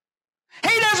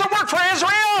 He doesn't work for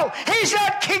Israel. He's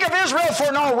not king of Israel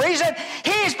for no reason.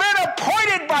 He's been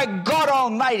appointed by God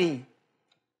Almighty.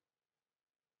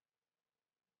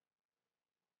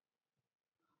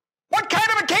 What kind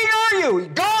of a king are you?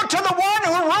 Go to the one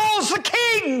who rules the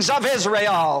kings of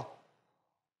Israel.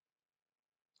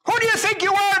 Who do you think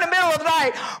you are in the middle of the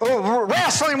night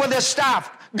wrestling with this stuff?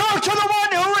 Go to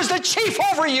the one who is the chief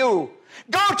over you.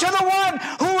 Go to the one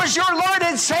who is your Lord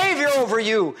and Savior over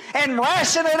you and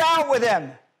wrestle it out with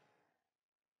him.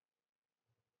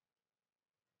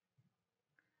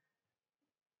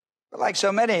 But like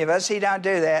so many of us, he don't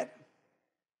do that.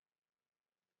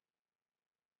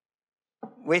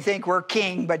 We think we're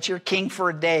king, but you're king for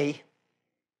a day.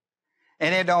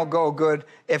 And it don't go good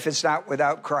if it's not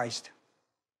without Christ.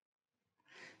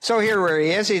 So here where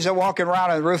he is, he's walking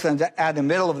around on the roof in the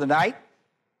middle of the night.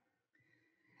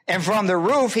 And from the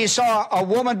roof, he saw a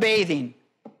woman bathing.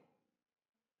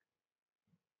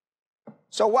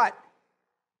 So what?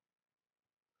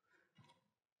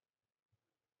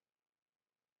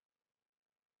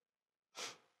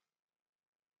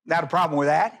 Not a problem with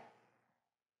that.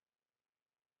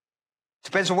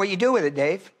 Depends on what you do with it,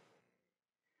 Dave.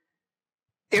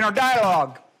 Inner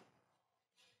dialogue.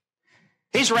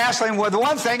 He's wrestling with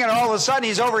one thing, and all of a sudden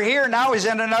he's over here, and now he's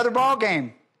in another ball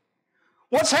game.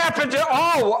 What's happened to,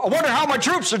 I wonder how my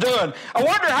troops are doing. I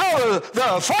wonder how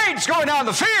the fight's going on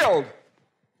the field.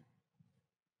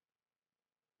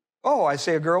 Oh, I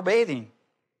see a girl bathing.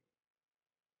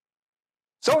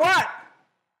 So what?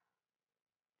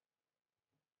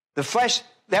 The flesh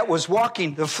that was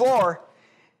walking the floor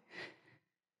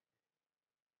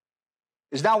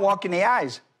is now walking the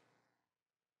eyes.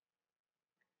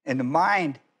 And the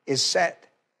mind is set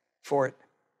for it.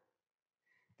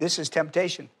 This is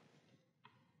temptation.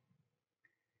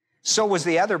 So was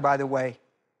the other, by the way.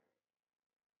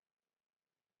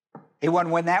 He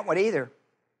wouldn't win that one either.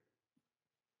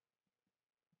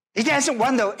 He hasn't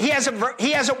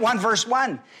won verse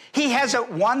 1. He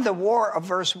hasn't won the war of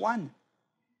verse 1.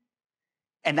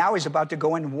 And now he's about to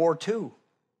go into war 2.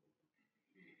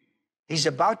 He's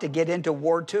about to get into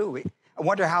war 2. I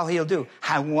wonder how he'll do.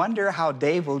 I wonder how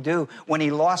Dave will do when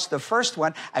he lost the first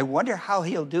one. I wonder how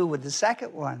he'll do with the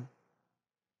second one.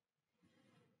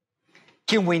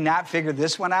 Can we not figure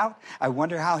this one out? I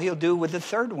wonder how he'll do with the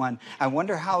third one. I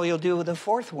wonder how he'll do with the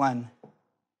fourth one.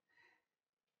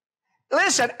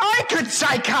 Listen, I could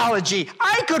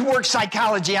work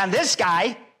psychology on this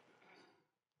guy.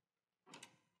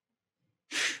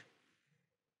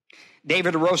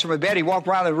 David arose from his bed. He walked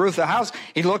around the roof of the house.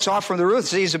 He looks off from the roof,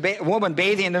 sees a woman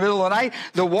bathing in the middle of the night.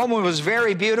 The woman was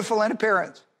very beautiful in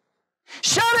appearance.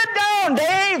 Shut it down,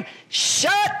 Dave.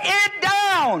 Shut it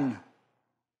down.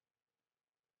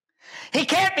 He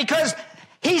can't, because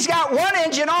he's got one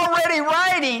engine already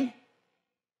riding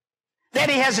that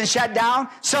he hasn't shut down.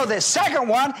 So the second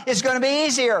one is going to be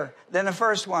easier than the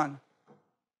first one.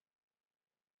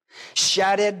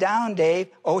 Shut it down, Dave.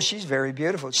 Oh, she's very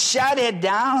beautiful. Shut it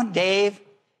down, Dave.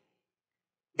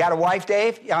 Got a wife,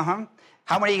 Dave? Uh-huh.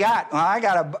 How many you got? Well, I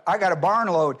got a barn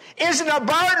load. Isn't a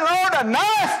barn load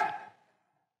enough?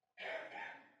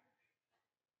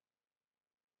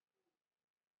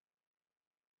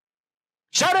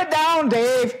 Shut it down,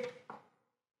 Dave.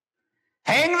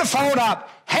 Hang the phone up.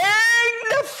 Hang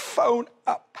the phone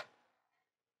up.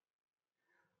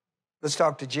 Let's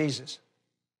talk to Jesus.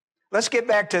 Let's get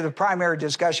back to the primary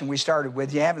discussion we started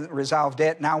with. You haven't resolved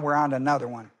it. Now we're on to another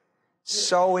one.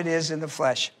 So it is in the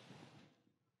flesh.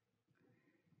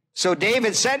 So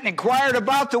David sent and inquired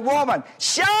about the woman.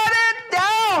 Shut it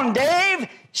down, Dave.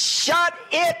 Shut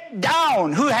it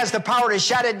down. Who has the power to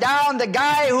shut it down? The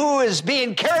guy who is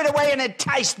being carried away and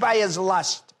enticed by his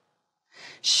lust.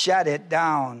 Shut it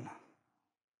down.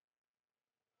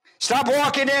 Stop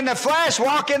walking in the flesh.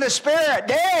 Walk in the spirit.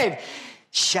 Dave,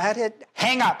 shut it.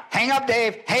 Hang up. Hang up,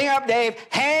 Dave. Hang up, Dave.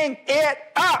 Hang it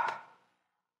up.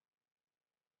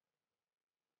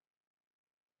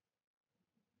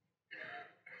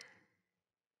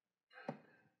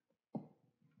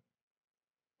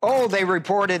 Oh, they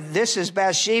reported, this is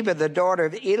Bathsheba, the daughter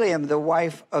of Eliam, the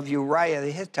wife of Uriah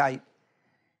the Hittite.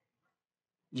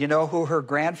 You know who her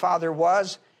grandfather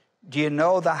was? Do you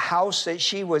know the house that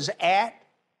she was at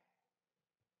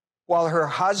while her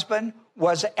husband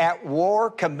was at war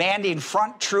commanding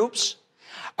front troops?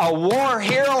 A war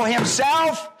hero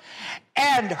himself,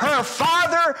 and her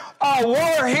father, a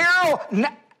war hero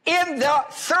in the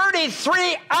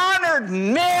 33 honored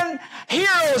men,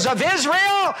 heroes of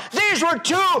Israel. These were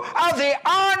two of the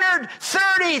honored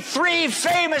 33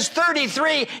 famous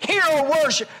 33 hero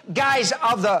worship guys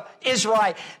of the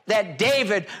Israelite that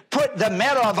David put the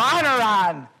medal of honor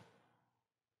on.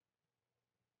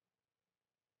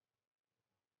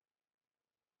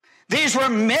 These were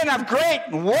men of great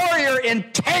warrior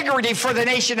integrity for the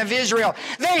nation of Israel.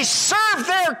 They served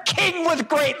their king with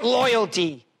great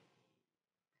loyalty.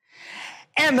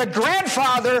 And the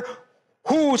grandfather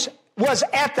who was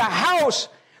at the house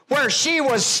where she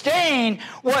was staying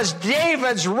was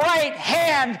David's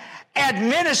right-hand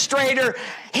administrator.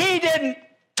 He didn't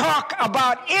talk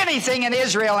about anything in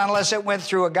Israel unless it went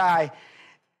through a guy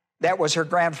that was her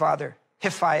grandfather,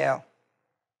 Ahithophel.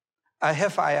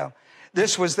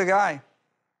 This was the guy.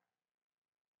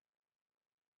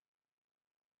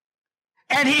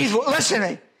 And he's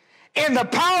listening. In the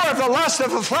power of the lust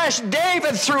of the flesh,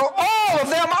 David threw all of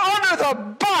them under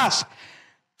the bus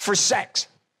for sex.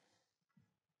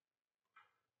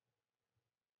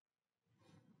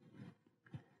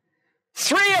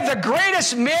 Three of the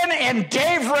greatest men in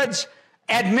David's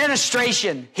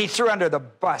administration, he threw under the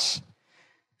bus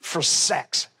for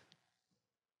sex.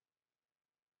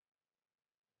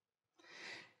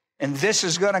 And this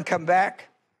is going to come back.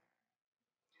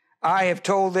 I have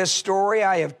told this story.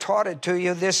 I have taught it to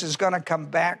you. This is going to come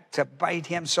back to bite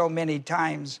him so many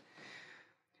times.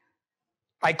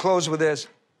 I close with this.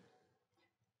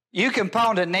 You can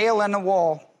pound a nail in the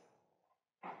wall,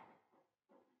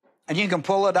 and you can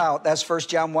pull it out. That's 1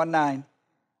 John 1:9.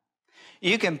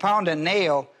 You can pound a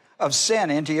nail of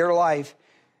sin into your life,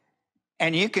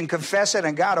 and you can confess it,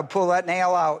 and God will pull that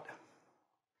nail out.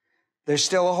 There's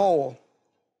still a hole.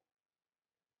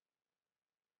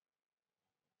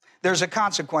 There's a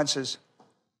consequences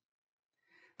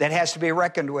that has to be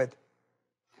reckoned with.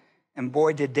 And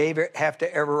boy, did David have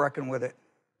to ever reckon with it.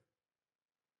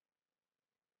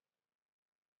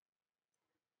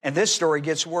 And this story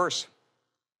gets worse.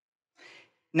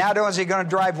 Not only is he going to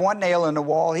drive one nail in the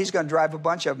wall, he's going to drive a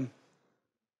bunch of them.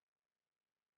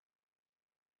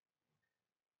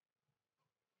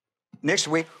 Next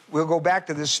week, we'll go back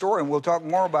to this story and we'll talk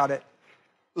more about it.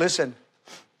 Listen,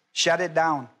 shut it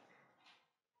down.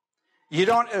 You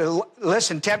don't,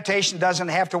 listen, temptation doesn't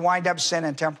have to wind up sin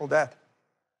and temporal death,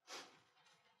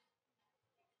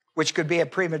 which could be a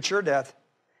premature death.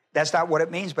 That's not what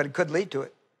it means, but it could lead to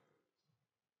it.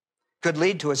 Could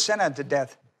lead to a sin unto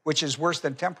death, which is worse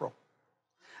than temporal.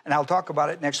 And I'll talk about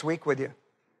it next week with you.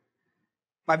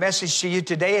 My message to you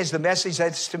today is the message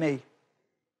that's to me.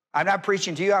 I'm not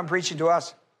preaching to you, I'm preaching to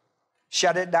us.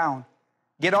 Shut it down.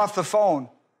 Get off the phone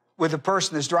with the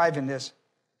person that's driving this.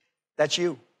 That's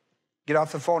you. Get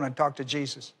off the phone and talk to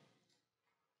Jesus.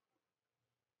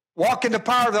 Walk in the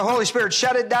power of the Holy Spirit.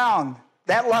 Shut it down.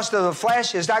 That lust of the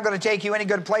flesh is not going to take you any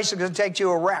good place. It's going to take you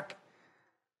a wreck.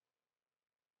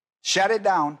 Shut it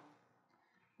down.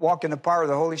 Walk in the power of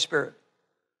the Holy Spirit.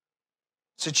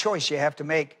 It's a choice you have to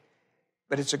make,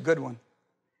 but it's a good one.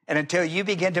 And until you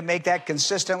begin to make that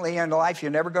consistently in life,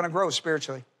 you're never going to grow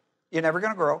spiritually. You're never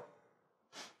going to grow.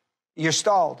 You're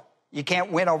stalled. You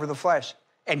can't win over the flesh.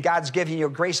 And God's giving you a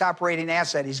grace operating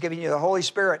asset. He's giving you the Holy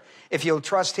Spirit. If you'll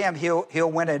trust him, he'll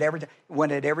win it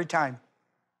every time.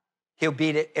 He'll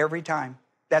beat it every time.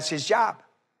 That's his job.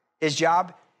 His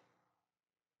job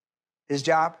is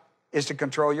to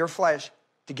control your flesh,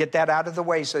 to get that out of the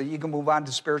way so you can move on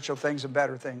to spiritual things and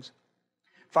better things.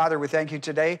 Father, we thank you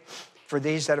today for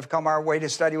these that have come our way to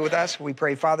study with us. We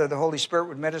pray, Father, the Holy Spirit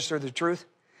would minister the truth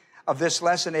of this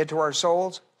lesson into our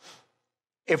souls.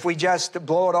 If we just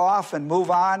blow it off and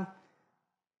move on,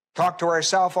 talk to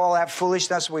ourselves, all that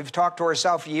foolishness we've talked to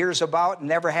ourselves years about and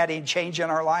never had any change in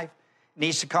our life,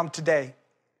 needs to come today.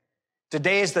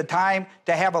 Today is the time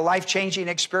to have a life-changing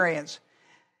experience.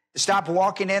 Stop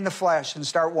walking in the flesh and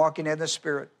start walking in the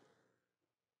Spirit.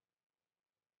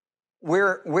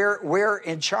 We're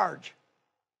in charge.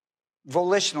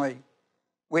 Volitionally,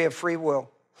 we have free will.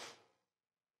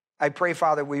 I pray,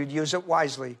 Father, we would use it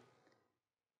wisely.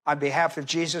 On behalf of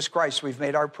Jesus Christ, we've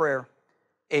made our prayer.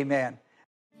 Amen.